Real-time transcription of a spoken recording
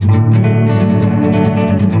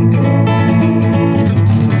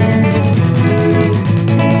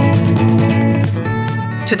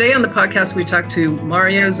podcast, we talked to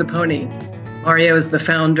Mario Zepponi. Mario is the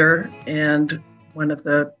founder and one of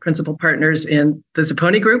the principal partners in the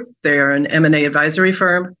Zepponi Group. They are an M&A advisory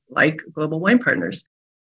firm like Global Wine Partners.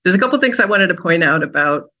 There's a couple of things I wanted to point out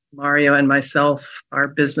about Mario and myself, our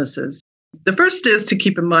businesses. The first is to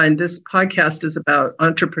keep in mind this podcast is about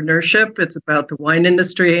entrepreneurship. It's about the wine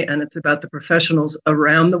industry, and it's about the professionals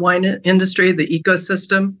around the wine industry, the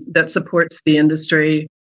ecosystem that supports the industry.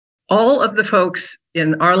 All of the folks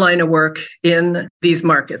in our line of work in these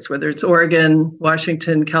markets, whether it's Oregon,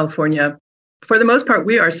 Washington, California, for the most part,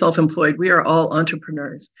 we are self-employed. We are all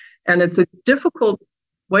entrepreneurs. And it's a difficult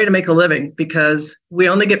way to make a living because we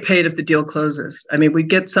only get paid if the deal closes. I mean, we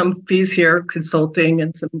get some fees here, consulting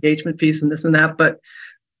and some engagement fees and this and that. But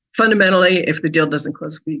fundamentally, if the deal doesn't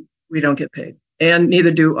close, we don't get paid. And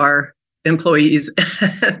neither do our employees,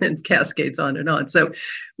 and cascades on and on. So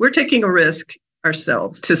we're taking a risk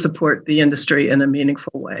ourselves to support the industry in a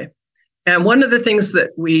meaningful way. And one of the things that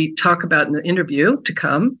we talk about in the interview to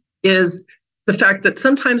come is the fact that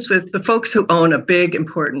sometimes with the folks who own a big,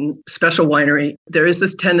 important, special winery, there is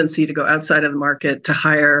this tendency to go outside of the market to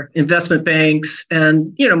hire investment banks.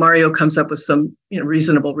 And, Mario comes up with some,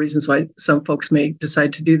 reasonable reasons why some folks may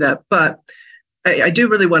decide to do that. But I do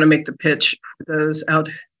really want to make the pitch for those out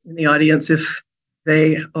in the audience, if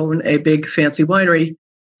they own a big, fancy winery,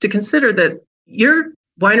 to consider that your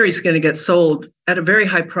winery is going to get sold at a very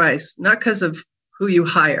high price, not because of who you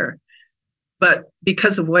hire, but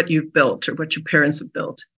because of what you've built or what your parents have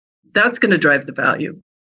built. That's going to drive the value.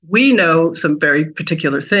 We know some very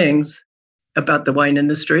particular things about the wine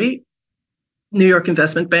industry. New York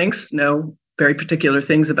investment banks know very particular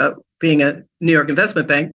things about being a New York investment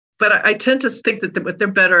bank. But I tend to think that what they're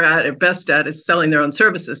better at or best at is selling their own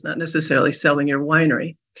services, not necessarily selling your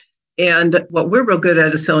winery. And what we're real good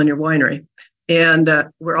at is selling your winery. And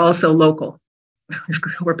we're also local.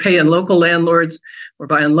 We're paying local landlords. We're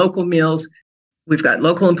buying local meals. We've got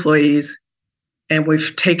local employees. And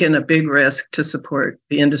we've taken a big risk to support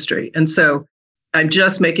the industry. And so I'm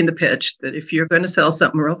just making the pitch that if you're going to sell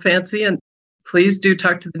something real fancy, and please do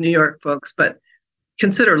talk to the New York folks, but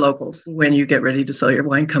consider locals when you get ready to sell your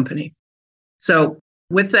wine company. So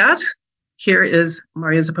with that, here is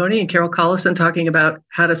Mario Zepponi and Carol Collison talking about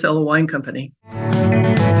how to sell a wine company.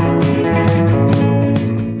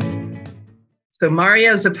 So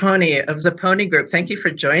Mario Zepponi of Zepponi Group, thank you for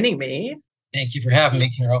joining me. Thank you for having me,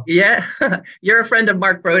 Carol. Yeah, you're a friend of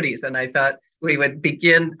Mark Brody's, and I thought we would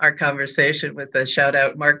begin our conversation with a shout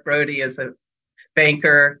out. Mark Brody is a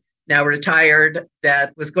banker, now retired,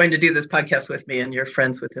 that was going to do this podcast with me, and you're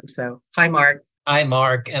friends with him. So hi, Mark. Hi,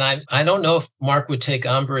 Mark. And I don't know if Mark would take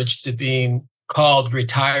umbrage to being called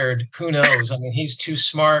retired. Who knows? I mean, he's too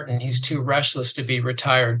smart and he's too restless to be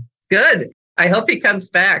retired. Good. I hope he comes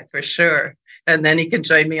back for sure. And then he can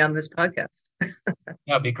join me on this podcast.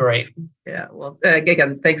 That'd be great. Yeah. Well,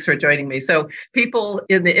 again, thanks for joining me. So people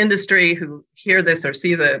in the industry who hear this or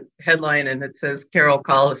see the headline and it says Carol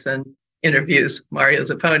Collison interviews Mario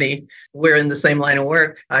Zepponi, we're in the same line of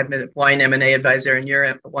work. I'm a wine M&A advisor and you're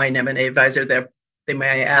a wine M&A advisor. They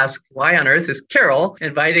may ask, why on earth is Carol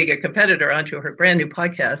inviting a competitor onto her brand new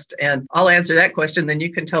podcast? And I'll answer that question. Then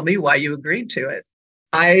you can tell me why you agreed to it.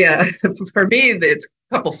 For me, it's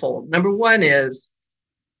a couple-fold. Number one is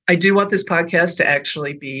I do want this podcast to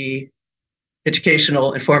actually be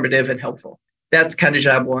educational, informative, and helpful. That's kind of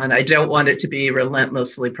job one. I don't want it to be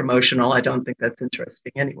relentlessly promotional. I don't think that's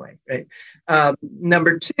interesting anyway, right?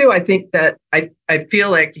 Number two, I think that I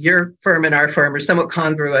feel like your firm and our firm are somewhat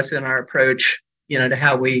congruous in our approach, to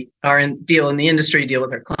how we deal in the industry, deal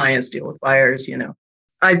with our clients, deal with buyers,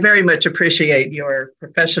 I very much appreciate your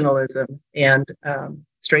professionalism and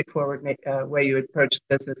straightforward way you approach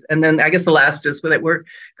the business. And then I guess the last is that we're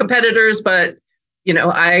competitors, but,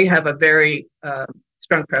 I have a very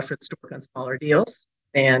strong preference to work on smaller deals,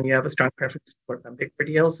 and you have a strong preference to work on bigger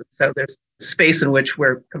deals. So there's space in which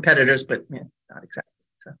we're competitors, but not exactly.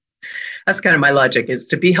 So that's kind of my logic, is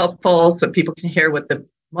to be helpful so people can hear what the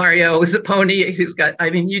Mario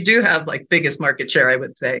Zepponi, you do have like biggest market share, I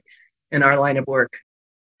would say, in our line of work.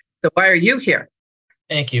 So why are you here?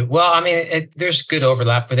 Thank you. Well, there's good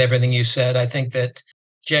overlap with everything you said. I think that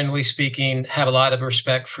generally speaking, have a lot of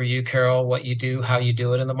respect for you, Carol, what you do, how you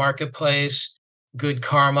do it in the marketplace, good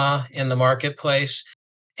karma in the marketplace.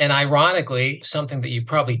 And ironically, something that you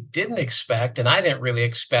probably didn't expect, and I didn't really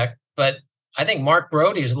expect, but I think Mark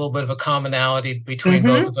Brody is a little bit of a commonality between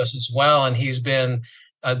both of us as well. And he's been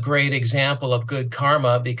a great example of good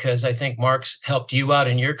karma because I think Mark's helped you out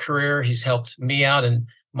in your career. He's helped me out in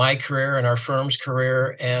my career and our firm's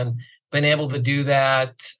career, and been able to do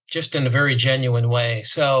that just in a very genuine way.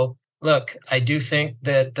 So Look, I do think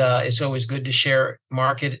that it's always good to share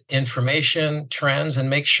market information, trends, and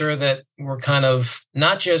make sure that we're kind of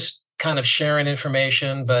not just kind of sharing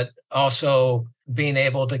information, but also being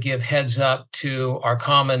able to give heads up to our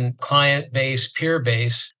common client base, peer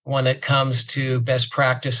base, when it comes to best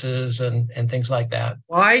practices and things like that.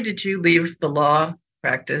 Why did you leave the law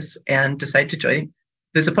practice and decide to join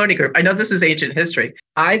the Zepponi Group? I know this is ancient history.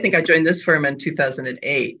 I think I joined this firm in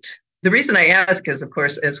 2008. The reason I ask is, of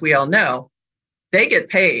course, as we all know, they get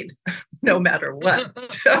paid no matter what.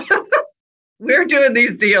 We're doing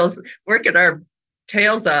these deals, working our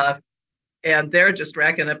tails off, and they're just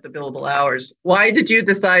racking up the billable hours. Why did you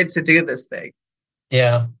decide to do this thing?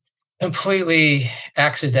 Yeah, completely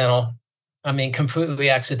accidental. I mean, completely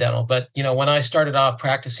accidental. But, when I started off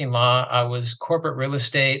practicing law, I was corporate real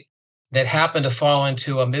estate that happened to fall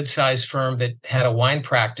into a mid-sized firm that had a wine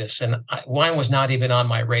practice, and wine was not even on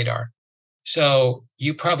my radar. So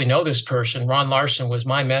you probably know this person. Ron Larson was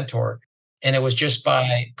my mentor. And it was just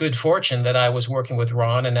by good fortune that I was working with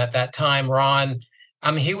Ron. And at that time, Ron, I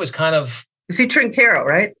mean, he was kind of, Is he Trincaro,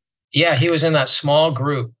 right? yeah, he was in that small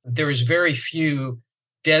group. There was very few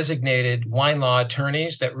designated wine law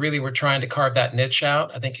attorneys that really were trying to carve that niche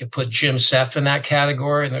out. I think you put Jim Seff in that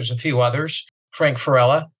category, and there's a few others, Frank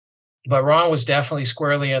Farella. But Ron was definitely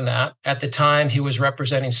squarely in that. At the time, he was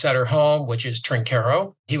representing Sutter Home, which is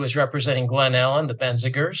Trincaro. He was representing Glen Ellen, the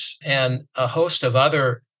Benzigers, and a host of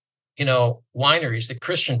other, wineries, the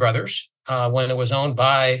Christian Brothers, when it was owned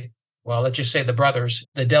by, well, let's just say the brothers,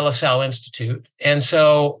 the De La Salle Institute. And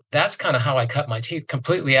so that's kind of how I cut my teeth,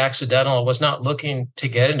 completely accidental. I was not looking to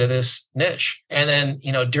get into this niche. And then,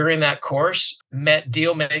 during that course, met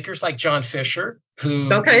deal makers like John Fisher, who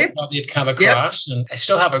you probably have come across. Yep. And I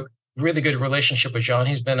still have a really good relationship with John.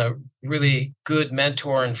 He's been a really good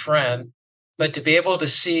mentor and friend. But to be able to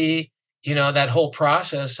see, that whole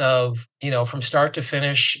process of, from start to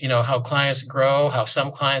finish, how clients grow, how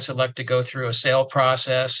some clients elect to go through a sale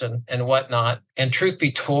process and whatnot. And truth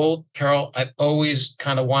be told, Carol, I've always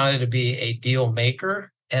kind of wanted to be a deal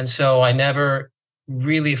maker. And so I never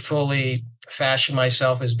really fully fashioned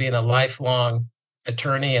myself as being a lifelong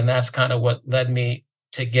attorney. And that's kind of what led me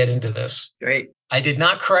to get into this. Great. I did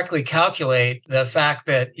not correctly calculate the fact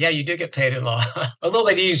that, you do get paid in law. A little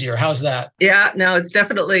bit easier. How's that? Yeah, no, it's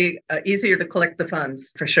definitely easier to collect the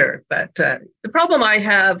funds for sure. But the problem I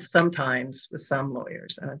have sometimes with some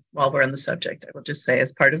lawyers, while we're on the subject, I will just say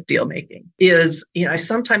as part of deal making, is, I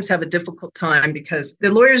sometimes have a difficult time because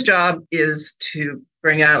the lawyer's job is to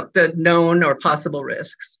bring out the known or possible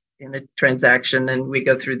risks in a transaction, and we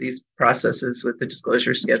go through these processes with the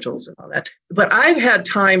disclosure schedules and all that. But I've had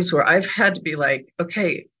times where I've had to be like,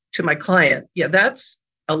 okay, to my client, that's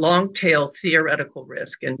a long tail theoretical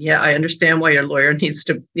risk. And I understand why your lawyer needs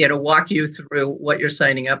to, walk you through what you're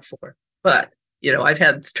signing up for. But, I've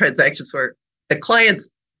had transactions where the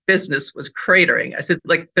client's business was cratering. I said,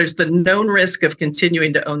 there's the known risk of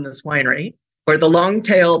continuing to own this winery, or the long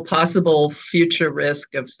tail possible future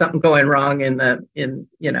risk of something going wrong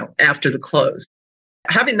after the close.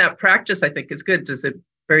 Having that practice, I think, is good.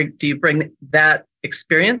 Do you bring that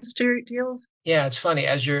experience to your deals? Yeah, it's funny.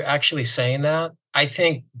 As you're actually saying that, I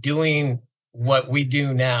think doing what we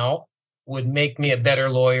do now would make me a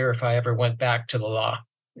better lawyer if I ever went back to the law.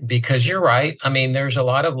 Because you're right. I mean, there's a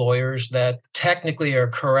lot of lawyers that technically are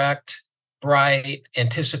correct, bright,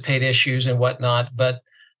 anticipate issues and whatnot. But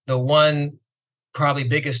the one probably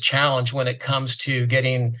biggest challenge when it comes to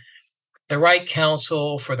getting the right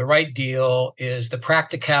counsel for the right deal is the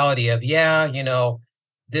practicality of,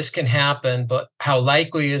 this can happen, but how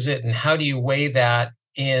likely is it? And how do you weigh that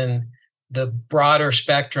in the broader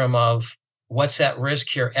spectrum of what's at risk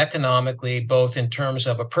here economically, both in terms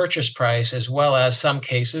of a purchase price, as well as some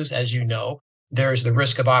cases, as you know, there's the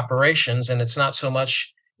risk of operations. And it's not so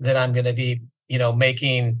much that I'm going to be,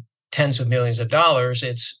 making tens of millions of dollars.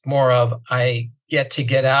 It's more of I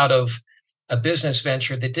get out of a business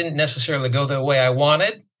venture that didn't necessarily go the way I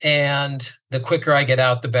wanted. And the quicker I get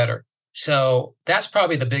out, the better. So that's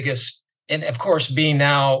probably the biggest. And of course, being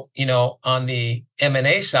now, on the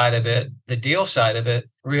M&A side of it, the deal side of it,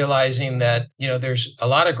 realizing that, there's a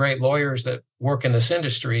lot of great lawyers that work in this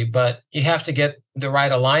industry, but you have to get the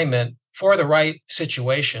right alignment for the right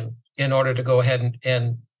situation in order to go ahead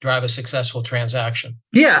and drive a successful transaction.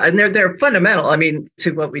 Yeah, and they're fundamental,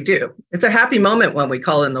 to what we do. It's a happy moment when we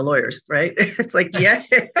call in the lawyers, right? It's like, yeah.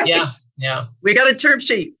 We got a term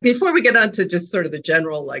sheet. Before we get on to just sort of the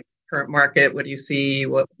general, current market, what do you see?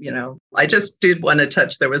 I just did want to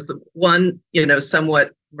touch, there was the one,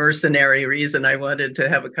 somewhat mercenary reason I wanted to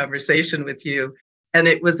have a conversation with you. And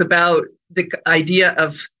it was about the idea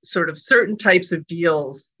of sort of certain types of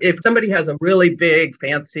deals. If somebody has a really big,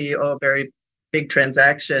 fancy, very big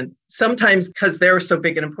transaction, sometimes because they're so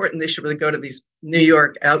big and important, they should really go to these New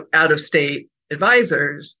York out of state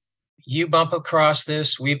advisors. You bump across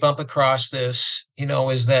this, we bump across this,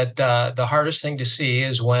 is that the hardest thing to see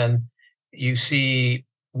is when you see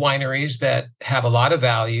wineries that have a lot of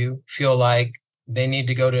value feel like they need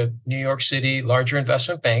to go to New York City, larger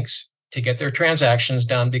investment banks to get their transactions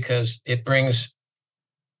done because it brings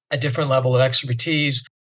a different level of expertise,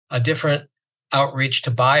 a different outreach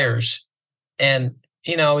to buyers. And,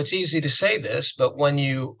 it's easy to say this, but when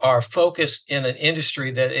you are focused in an industry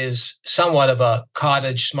that is somewhat of a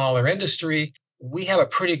cottage, smaller industry, we have a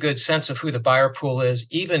pretty good sense of who the buyer pool is,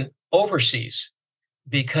 even overseas,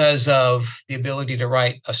 because of the ability to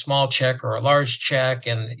write a small check or a large check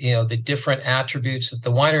and, the different attributes that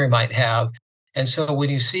the winery might have. And so when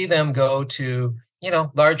you see them go to,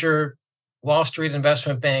 larger Wall Street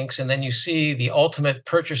investment banks, and then you see the ultimate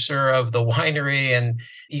purchaser of the winery, and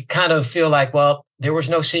you kind of feel like, well, there was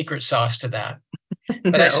no secret sauce to that.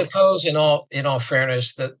 But No. I suppose in all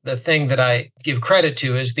fairness, the thing that I give credit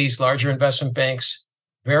to is these larger investment banks,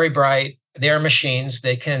 very bright, they're machines,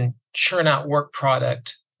 they can churn out work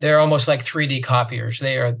product. They're almost like 3D copiers.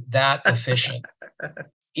 They are that efficient.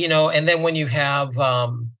 And then when you have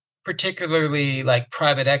particularly like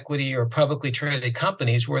private equity or publicly traded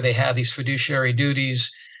companies where they have these fiduciary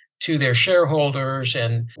duties to their shareholders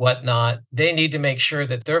and whatnot, they need to make sure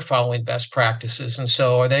that they're following best practices. And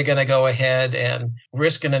so are they going to go ahead and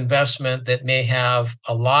risk an investment that may have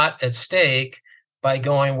a lot at stake by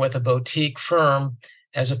going with a boutique firm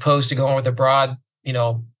as opposed to going with a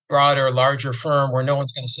broader, larger firm where no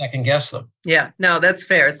one's going to second guess them? Yeah, no, that's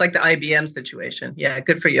fair. It's like the IBM situation. Yeah,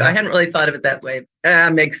 good for you. Yeah. I hadn't really thought of it that way.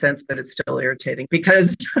 Makes sense, but it's still irritating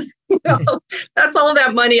because that's all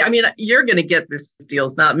that money. I mean, you're going to get these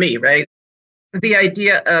deals, not me, right? The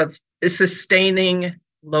idea of sustaining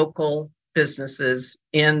local businesses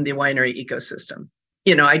in the winery ecosystem.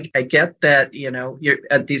 I get that, you're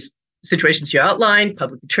at these situations you outlined,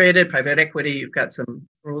 publicly traded, private equity, you've got some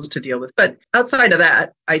rules to deal with. But outside of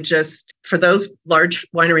that, for those large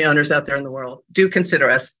winery owners out there in the world, do consider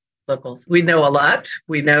us locals. We know a lot.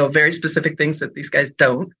 We know very specific things that these guys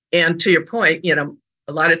don't. And to your point,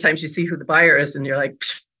 a lot of times you see who the buyer is and you're like,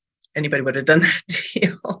 anybody would have done that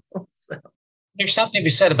deal. So. There's something to be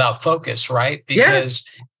said about focus, right? Because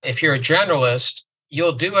if you're a generalist,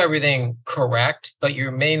 you'll do everything correct, but you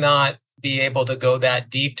may not be able to go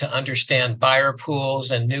that deep to understand buyer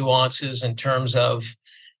pools and nuances in terms of,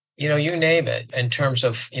 you name it, in terms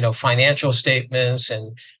of, financial statements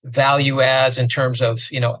and value adds, in terms of,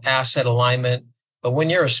 asset alignment. But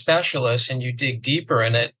when you're a specialist and you dig deeper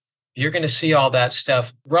in it, you're going to see all that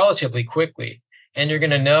stuff relatively quickly. And you're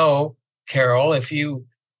going to know, Carol, if you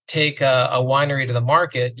take a winery to the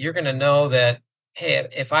market, you're going to know that, hey,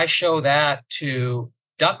 if I show that to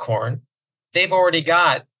Duckhorn, they've already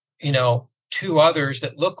got two others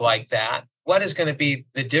that look like that. What is going to be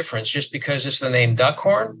the difference just because it's the name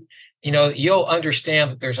Duckhorn? You'll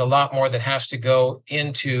understand that there's a lot more that has to go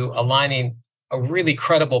into aligning a really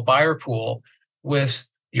credible buyer pool with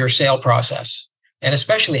your sale process. And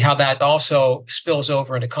especially how that also spills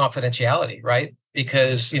over into confidentiality, right?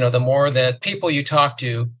 Because, the more that people you talk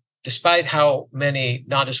to, despite how many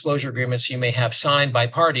non-disclosure agreements you may have signed by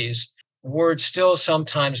parties, word still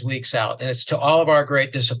sometimes leaks out. And it's to all of our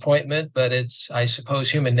great disappointment, but it's, I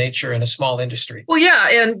suppose, human nature in a small industry. Well, yeah,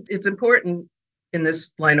 and it's important in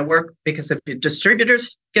this line of work because if your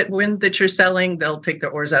distributors get wind that you're selling, they'll take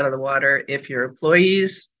their oars out of the water. If your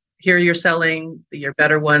employees hear you're selling, your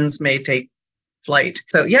better ones may take flight.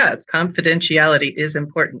 So yeah, confidentiality is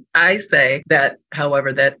important. I say that,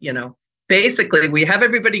 however, that, basically, we have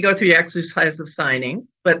everybody go through the exercise of signing,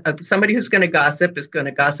 but somebody who's going to gossip is going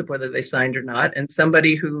to gossip whether they signed or not. And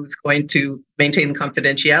somebody who's going to maintain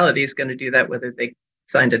confidentiality is going to do that whether they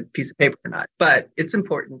signed a piece of paper or not. But it's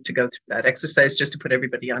important to go through that exercise just to put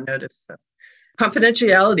everybody on notice. So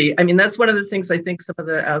confidentiality, I mean, that's one of the things I think some of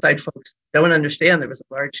the outside folks don't understand. There was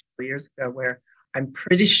a large couple years ago where I'm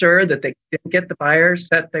pretty sure that they didn't get the buyers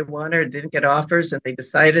that they wanted, didn't get offers, and they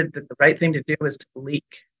decided that the right thing to do was to leak.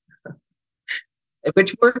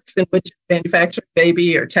 Which works in which manufacturer,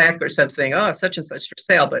 baby or tech or something, such and such for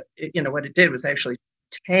sale. But what it did was actually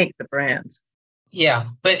tank the brands. Yeah.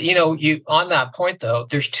 But, you on that point, though,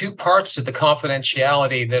 there's two parts to the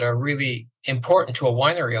confidentiality that are really important to a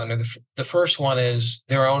winery owner. The first one is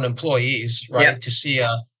their own employees, right? Yeah. To see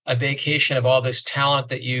a vacation of all this talent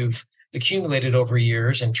that you've accumulated over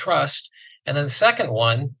years and trust. And then the second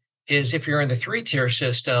one is if you're in the three-tier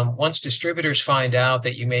system, once distributors find out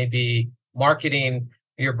that you may be marketing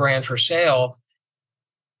your brand for sale,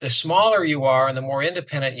 the smaller you are and the more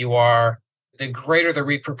independent you are, the greater the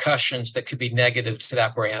repercussions that could be negative to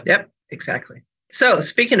that brand. Yep, exactly. So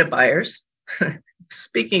speaking of buyers,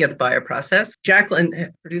 speaking of the buyer process,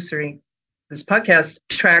 Jacqueline, producing this podcast,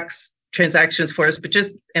 tracks transactions for us, but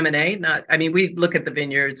just M&A, we look at the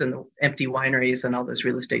vineyards and the empty wineries and all those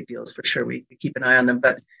real estate deals for sure. We keep an eye on them,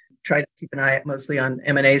 but try to keep an eye mostly on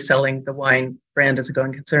M&A, selling the wine brand as a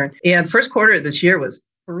going concern. And first quarter of this year was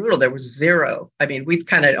brutal. There was zero. We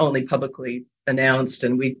kind of only publicly announced,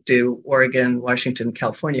 and we do Oregon, Washington,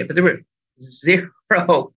 California, but there were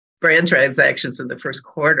zero brand transactions in the first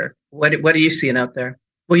quarter. What are you seeing out there?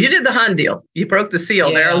 Well, you did the Han deal. You broke the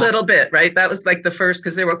seal there a little bit, right? That was like the first,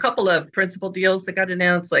 because there were a couple of principal deals that got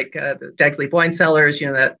announced, like the Stag's Leap Wine Cellars,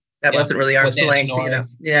 that wasn't really arm's length,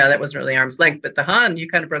 Yeah, that wasn't really arm's length. But the Han, you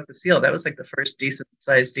kind of broke the seal. That was like the first decent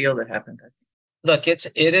sized deal that happened, I think. Look, it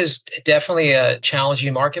is definitely a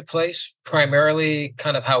challenging marketplace. Primarily,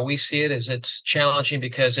 kind of how we see it is it's challenging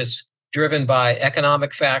because it's driven by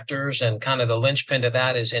economic factors, and kind of the linchpin to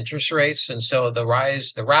that is interest rates. And so the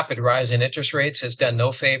rapid rise in interest rates has done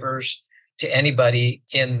no favors to anybody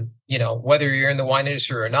in, whether you're in the wine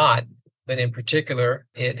industry or not. But in particular,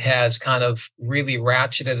 it has kind of really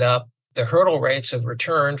ratcheted up the hurdle rates of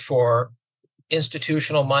return for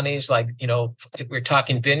institutional monies, like, if we're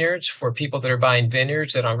talking vineyards, for people that are buying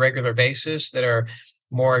vineyards that on a regular basis, that are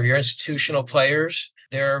more of your institutional players,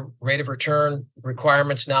 their rate of return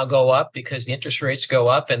requirements now go up because the interest rates go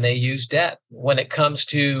up and they use debt. When it comes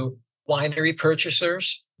to winery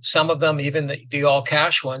purchasers, some of them, even the all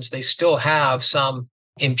cash ones, they still have some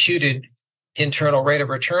imputed internal rate of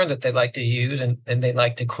return that they like to use and they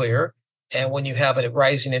like to clear. And when you have a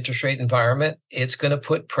rising interest rate environment, it's going to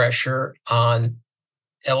put pressure on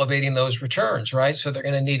elevating those returns, right? So they're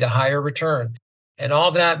going to need a higher return. And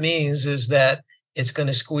all that means is that it's going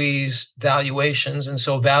to squeeze valuations. And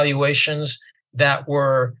so valuations that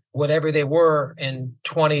were whatever they were in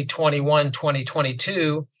 2021,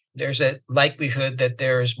 2022, there's a likelihood that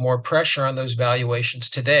there's more pressure on those valuations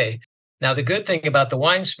today. Now, the good thing about the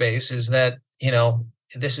wine space is that,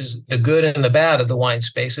 this is the good and the bad of the wine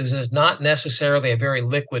space, is it's not necessarily a very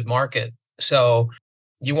liquid market. So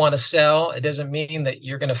you want to sell, it doesn't mean that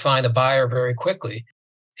you're going to find a buyer very quickly.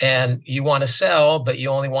 And you want to sell, but you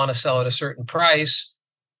only want to sell at a certain price,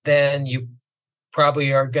 then you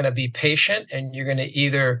probably are going to be patient, and you're going to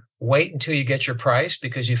either wait until you get your price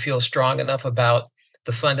because you feel strong enough about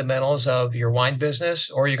the fundamentals of your wine business,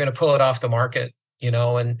 or you're going to pull it off the market,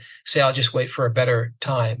 and say, I'll just wait for a better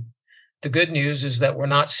time. The good news is that we're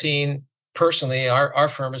not seeing, personally, our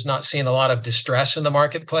firm is not seeing a lot of distress in the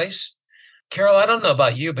marketplace. Carol, I don't know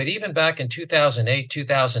about you, but even back in 2008,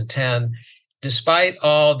 2010, despite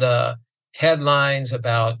all the headlines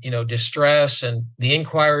about, distress and the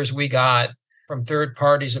inquiries we got from third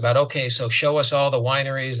parties about, okay, so show us all the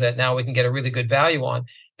wineries that now we can get a really good value on,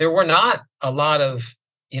 there were not a lot of,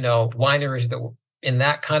 wineries that were in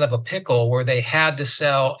that kind of a pickle where they had to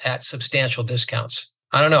sell at substantial discounts.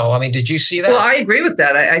 I don't know. Did you see that? Well, I agree with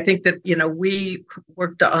that. I think that, we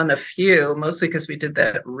worked on a few, mostly because we did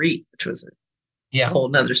that REIT, which was a whole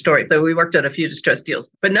nother story. Though we worked on a few distressed deals.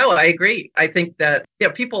 But no, I agree. I think that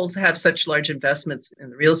people have such large investments in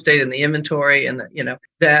the real estate and the inventory, and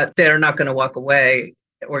that they're not going to walk away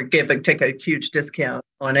or take a huge discount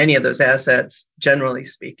on any of those assets, generally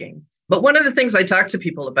speaking. But one of the things I talk to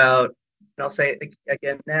people about, and I'll say it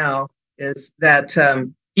again now, is that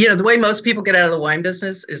the way most people get out of the wine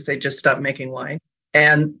business is they just stop making wine.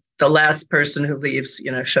 And the last person who leaves,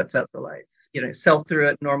 shuts out the lights, sell through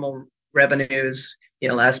at normal revenues,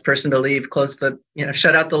 last person to leave,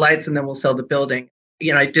 shut out the lights, and then we'll sell the building.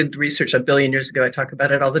 I did research 1 billion years ago. I talk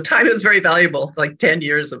about it all the time. It was very valuable. It's like 10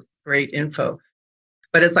 years of great info,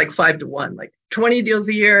 but it's like 5 to 1, like 20 deals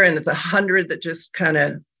a year. And it's 100 that just kind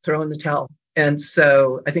of throw in the towel. And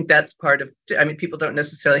so I think that's part of, people don't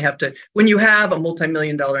necessarily have to, when you have a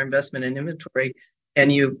multi-million-dollar investment in inventory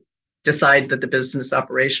and you decide that the business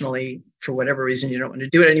operationally, for whatever reason, you don't want to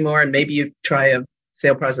do it anymore, and maybe you try a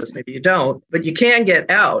sale process, maybe you don't, but you can get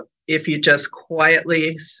out if you just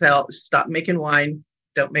quietly stop making wine,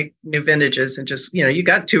 don't make new vintages, and just, you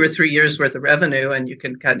got 2 or 3 years worth of revenue, and you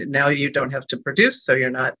can now you don't have to produce, so you're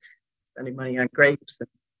not spending money on grapes and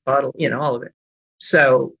bottle, all of it.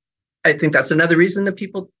 So I think that's another reason that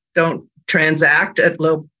people don't transact at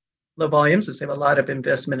low volumes, is they have a lot of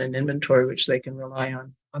investment in inventory, which they can rely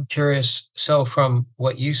on. I'm curious. So from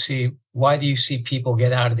what you see, why do you see people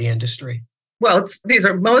get out of the industry? Well, these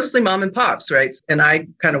are mostly mom and pops, right? And I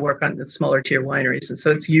kind of work on the smaller tier wineries. And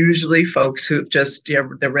so it's usually folks who just,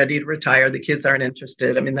 they're ready to retire. The kids aren't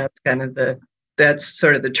interested. I mean, that's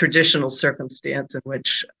sort of the traditional circumstance in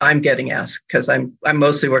which I'm getting asked, because I'm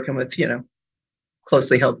mostly working with,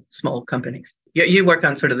 closely held small companies. You work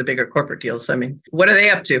on sort of the bigger corporate deals. I mean, what are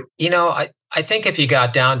they up to? I think if you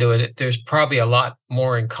got down to it, there's probably a lot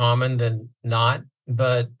more in common than not.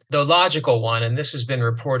 But the logical one, and this has been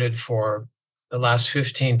reported for the last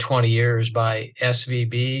 15, 20 years by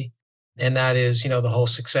SVB, and that is, the whole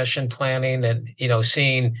succession planning and,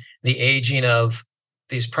 seeing the aging of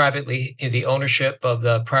the ownership of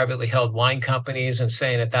the privately held wine companies and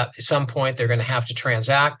saying at some point they're going to have to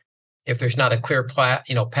transact if there's not a clear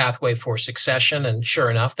pathway for succession. And sure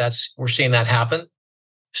enough, we're seeing that happen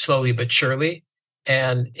slowly but surely.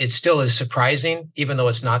 And it still is surprising, even though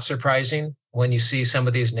it's not surprising, when you see some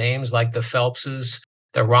of these names like the Phelpses,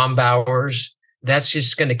 the Rombauers. That's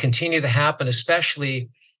just going to continue to happen, especially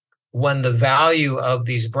when the value of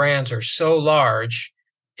these brands are so large.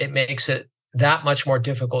 It makes it that much more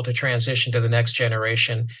difficult to transition to the next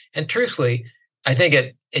generation. And truthfully, I think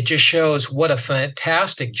it just shows what a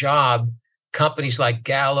fantastic job companies like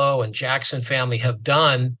Gallo and Jackson Family have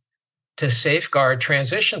done to safeguard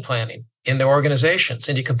transition planning in their organizations.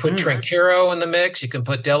 And you can put Trinchero in the mix, you can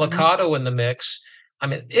put Delicato in the mix. I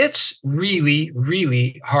mean, it's really,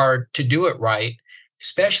 really hard to do it right,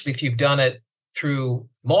 especially if you've done it through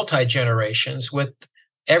multi-generations with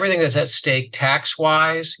everything that's at stake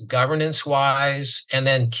tax-wise, governance-wise, and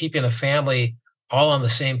then keeping a family all on the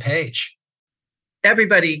same page.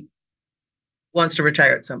 Everybody wants to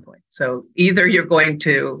retire at some point. So either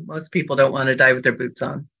most people don't want to die with their boots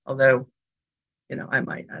on, although, I don't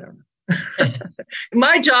know.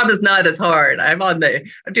 My job is not as hard. I'm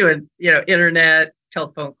doing, internet,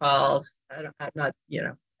 telephone calls. I'm not,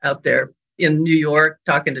 out there in New York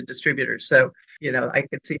talking to distributors. So, I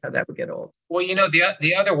could see how that would get old. Well,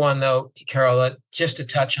 the other one though, Carol, just to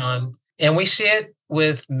touch on, and we see it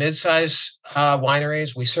with mid-size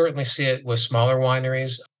wineries. We certainly see it with smaller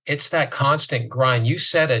wineries. It's that constant grind. You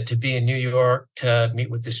said it, to be in New York, to meet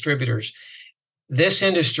with distributors. This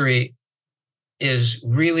industry is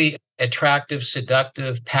really attractive,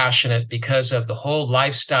 seductive, passionate because of the whole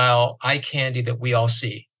lifestyle eye candy that we all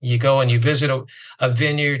see. You go and you visit a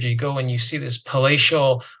vineyard, you go and you see this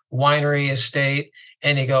palatial winery estate,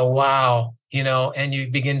 and you go, wow, and you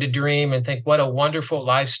begin to dream and think, what a wonderful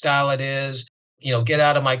lifestyle it is. Get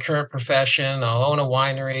out of my current profession, I'll own a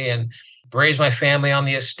winery and raise my family on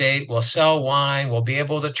the estate, we'll sell wine, we'll be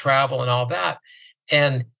able to travel and all that.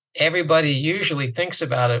 And everybody usually thinks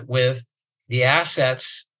about it with the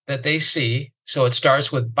assets that they see. So it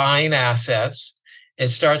starts with buying assets. It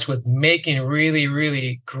starts with making really,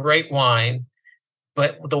 really great wine.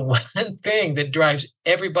 But the one thing that drives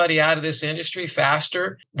everybody out of this industry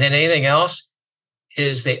faster than anything else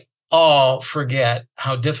is they all forget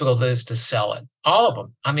how difficult it is to sell it. All of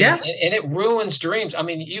them. I mean, and it ruins dreams. I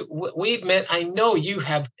mean, I know you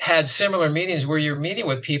have had similar meetings where you're meeting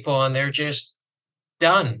with people and they're just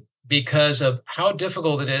done because of how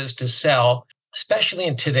difficult it is to sell, especially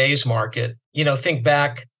in today's market. Think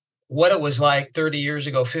back what it was like 30 years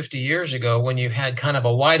ago, 50 years ago, when you had kind of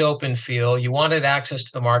a wide open field, you wanted access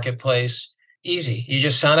to the marketplace, easy. You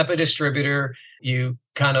just sign up a distributor, you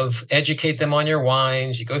kind of educate them on your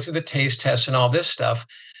wines, you go through the taste tests and all this stuff.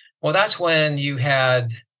 Well, that's when you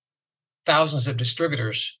had thousands of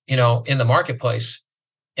distributors, in the marketplace.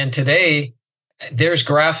 And today there's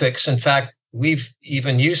graphics. In fact, we've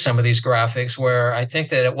even used some of these graphics where I think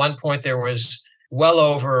that at one point there was well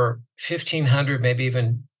over 1,500, maybe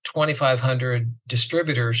even 2,500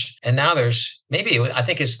 distributors. And now there's I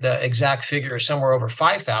think it's the exact figure, somewhere over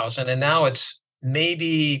 5,000. And now it's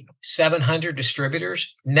maybe 700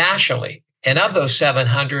 distributors nationally. And of those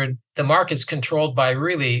 700, the market's controlled by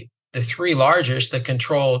really the three largest that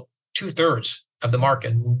control 2/3 of the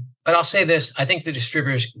market. But I'll say this, I think the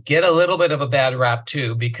distributors get a little bit of a bad rap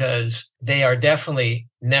too, because they are definitely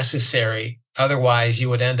necessary. Otherwise, you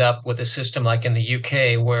would end up with a system like in the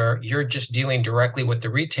UK where you're just dealing directly with the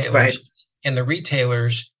retailers. Right. And the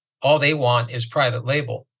retailers, all they want is private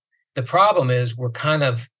label. The problem is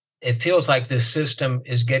it feels like this system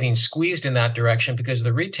is getting squeezed in that direction because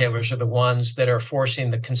the retailers are the ones that are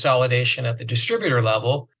forcing the consolidation at the distributor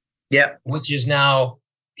level. Yeah. Which is now,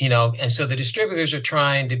 and so the distributors are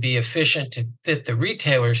trying to be efficient to fit the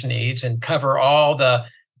retailer's needs and cover all the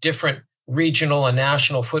different regional and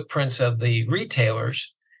national footprints of the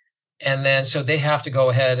retailers. And then, so they have to go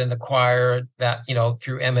ahead and acquire that,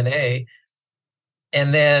 through M&A.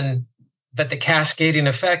 And then, but the cascading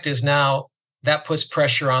effect is now that puts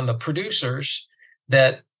pressure on the producers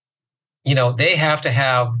that, they have to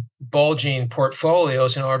have bulging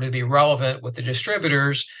portfolios in order to be relevant with the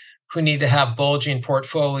distributors who need to have bulging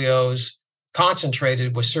portfolios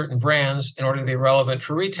concentrated with certain brands in order to be relevant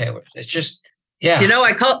for retailers. It's just, yeah.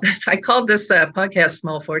 I called this podcast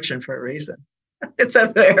Small Fortune for a reason. It's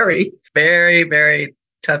a very, very, very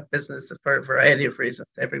tough business for a variety of reasons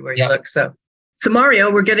everywhere you look. So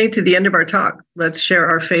Mario, we're getting to the end of our talk. Let's share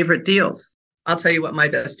our favorite deals. I'll tell you what my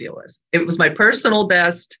best deal was. It was my personal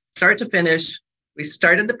best, start to finish. We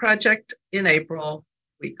started the project in April.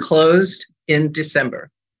 We closed in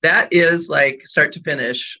December. That is like start to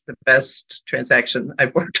finish the best transaction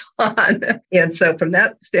I've worked on. And so from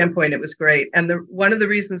that standpoint, it was great. And one of the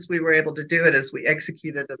reasons we were able to do it is we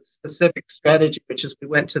executed a specific strategy, which is we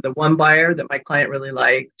went to the one buyer that my client really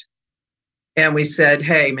liked. And we said,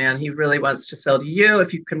 hey, man, he really wants to sell to you.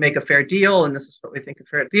 If you can make a fair deal, and this is what we think a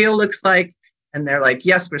fair deal looks like. And they're like,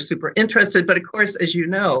 yes, we're super interested. But of course, as you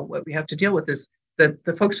know, what we have to deal with is the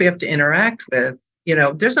folks we have to interact with.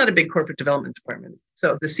 There's not a big corporate development department.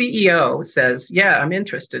 So the CEO says, yeah, I'm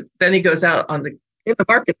interested. Then he goes out in the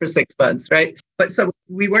market for 6 months, right? But so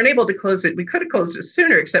we weren't able to close it. We could have closed it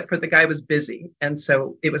sooner, except for the guy was busy. And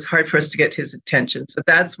so it was hard for us to get his attention. So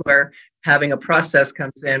that's where having a process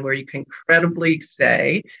comes in, where you can credibly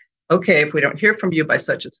say, okay, if we don't hear from you by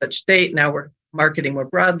such and such date, now we're marketing more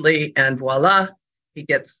broadly, and voila, he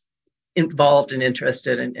gets involved and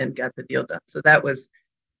interested and got the deal done. So that's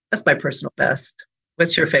my personal best.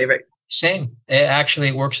 What's your favorite? Same. It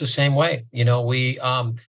actually works the same way. We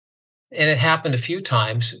and it happened a few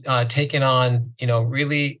times, taking on,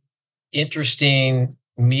 really interesting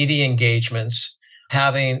media engagements,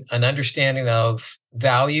 having an understanding of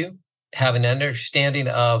value, having an understanding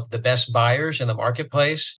of the best buyers in the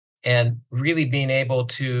marketplace, and really being able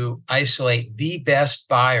to isolate the best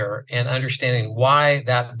buyer and understanding why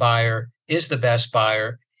that buyer is the best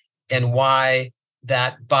buyer and why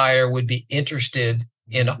that buyer would be interested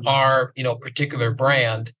in our, particular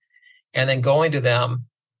brand, and then going to them,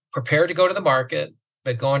 prepared to go to the market,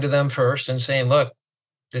 but going to them first and saying, look,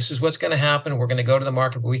 this is what's going to happen. We're going to go to the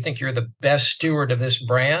market, but we think you're the best steward of this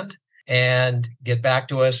brand, and get back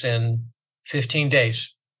to us in 15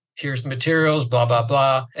 days. Here's the materials, blah, blah,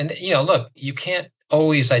 blah. And, look, you can't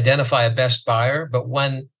always identify a best buyer, but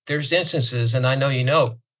when there's instances, and I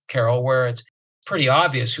know Carol, where it's pretty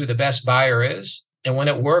obvious who the best buyer is, and when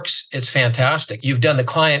it works, it's fantastic. You've done the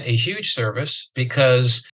client a huge service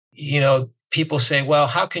because, people say, well,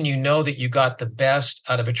 how can you know that you got the best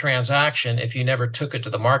out of a transaction if you never took it to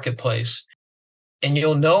the marketplace? And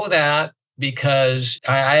you'll know that because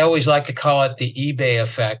I always like to call it the eBay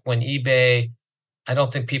effect. When eBay, I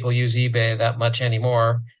don't think people use eBay that much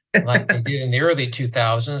anymore, like they did in the early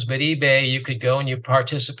 2000s, but eBay, you could go and you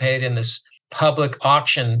participate in this public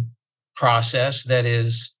auction process that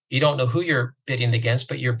is, you don't know who you're bidding against,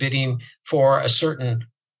 but you're bidding for a certain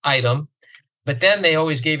item. But then they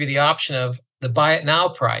always gave you the option of the buy it now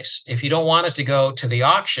price. If you don't want it to go to the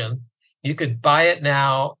auction, you could buy it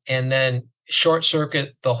now and then short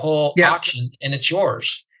circuit the whole auction, and it's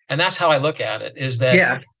yours. And that's how I look at it, is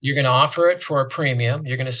that you're going to offer it for a premium.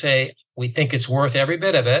 You're going to say, we think it's worth every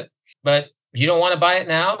bit of it, but you don't want to buy it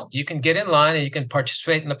now. You can get in line and you can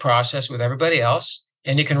participate in the process with everybody else,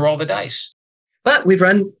 and you can roll the dice. But we've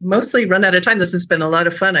mostly run out of time. This has been a lot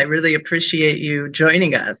of fun. I really appreciate you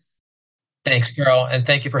joining us. Thanks, Carol. And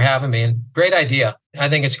thank you for having me. And great idea. I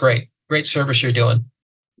think it's great. Great service you're doing.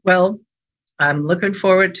 Well, I'm looking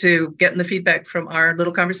forward to getting the feedback from our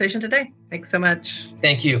little conversation today. Thanks so much.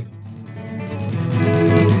 Thank you.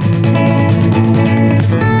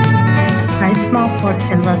 Hi, Small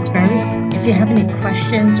Fortune listeners. If you have any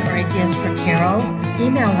questions or ideas for Carol,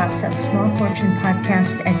 email us at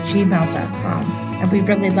smallfortunepodcast@gmail.com. And we'd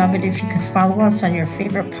really love it if you could follow us on your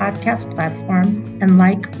favorite podcast platform and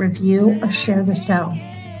like, review, or share the show.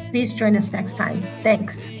 Please join us next time.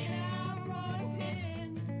 Thanks.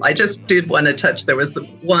 I just did want to touch. There was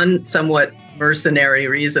one somewhat mercenary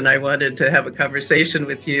reason I wanted to have a conversation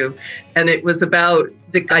with you. And it was about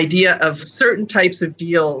the idea of certain types of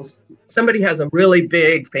deals. Somebody has a really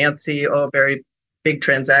big, fancy, very big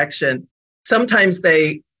transaction. Sometimes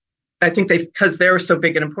because they're so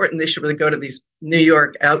big and important, they should really go to these New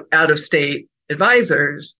York out of state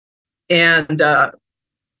advisors. And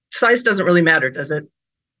size doesn't really matter, does it?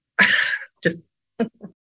 Just